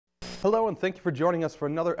Hello and thank you for joining us for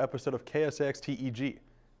another episode of KSAX-TEG.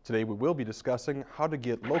 Today we will be discussing how to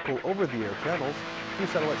get local over-the-air channels through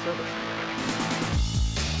satellite service.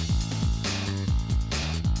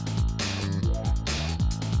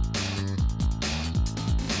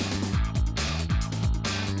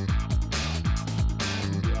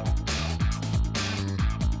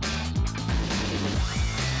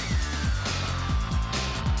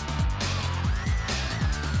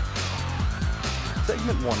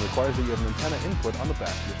 Segment 1 requires that you have an antenna input on the back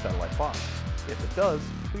of your satellite box. If it does,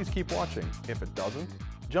 please keep watching. If it doesn't,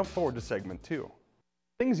 jump forward to Segment 2.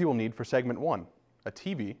 Things you will need for Segment 1: a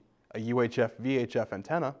TV, a UHF-VHF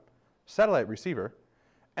antenna, satellite receiver,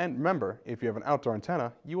 and remember, if you have an outdoor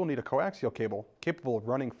antenna, you will need a coaxial cable capable of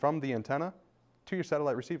running from the antenna to your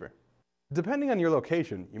satellite receiver. Depending on your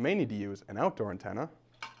location, you may need to use an outdoor antenna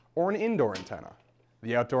or an indoor antenna.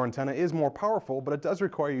 The outdoor antenna is more powerful, but it does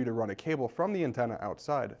require you to run a cable from the antenna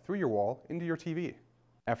outside through your wall into your TV.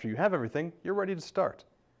 After you have everything, you're ready to start.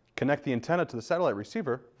 Connect the antenna to the satellite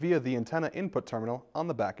receiver via the antenna input terminal on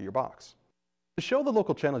the back of your box. To show the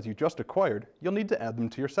local channels you just acquired, you'll need to add them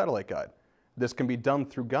to your satellite guide. This can be done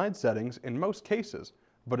through guide settings in most cases,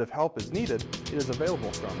 but if help is needed, it is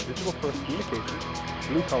available from Digital First Communications,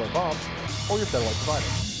 Blue Collar Bob, or your satellite provider.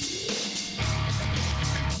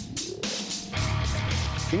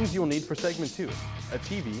 Things you will need for Segment 2: a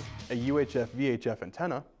TV, a UHF-VHF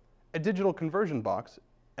antenna, a digital conversion box,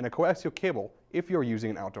 and a coaxial cable if you are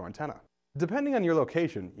using an outdoor antenna. Depending on your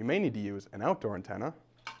location, you may need to use an outdoor antenna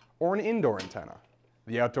or an indoor antenna.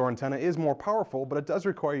 The outdoor antenna is more powerful, but it does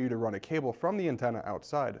require you to run a cable from the antenna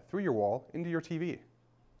outside through your wall into your TV.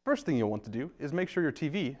 First thing you'll want to do is make sure your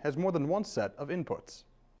TV has more than one set of inputs.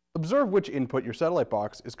 Observe which input your satellite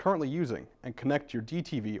box is currently using and connect your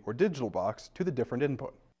DTV or digital box to the different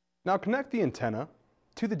input. Now connect the antenna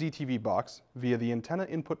to the DTV box via the antenna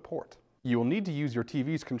input port. You will need to use your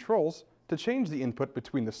TV's controls to change the input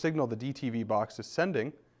between the signal the DTV box is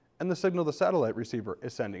sending and the signal the satellite receiver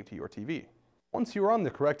is sending to your TV. Once you are on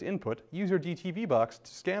the correct input, use your DTV box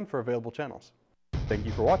to scan for available channels. Thank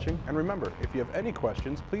you for watching, and remember, if you have any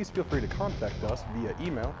questions, please feel free to contact us via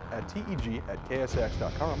email at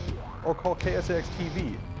teg@ksax.com or call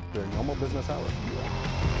KSAX-TV during normal business hours.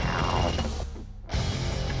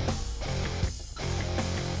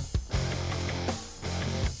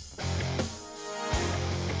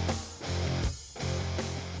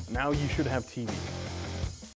 Now you should have TV.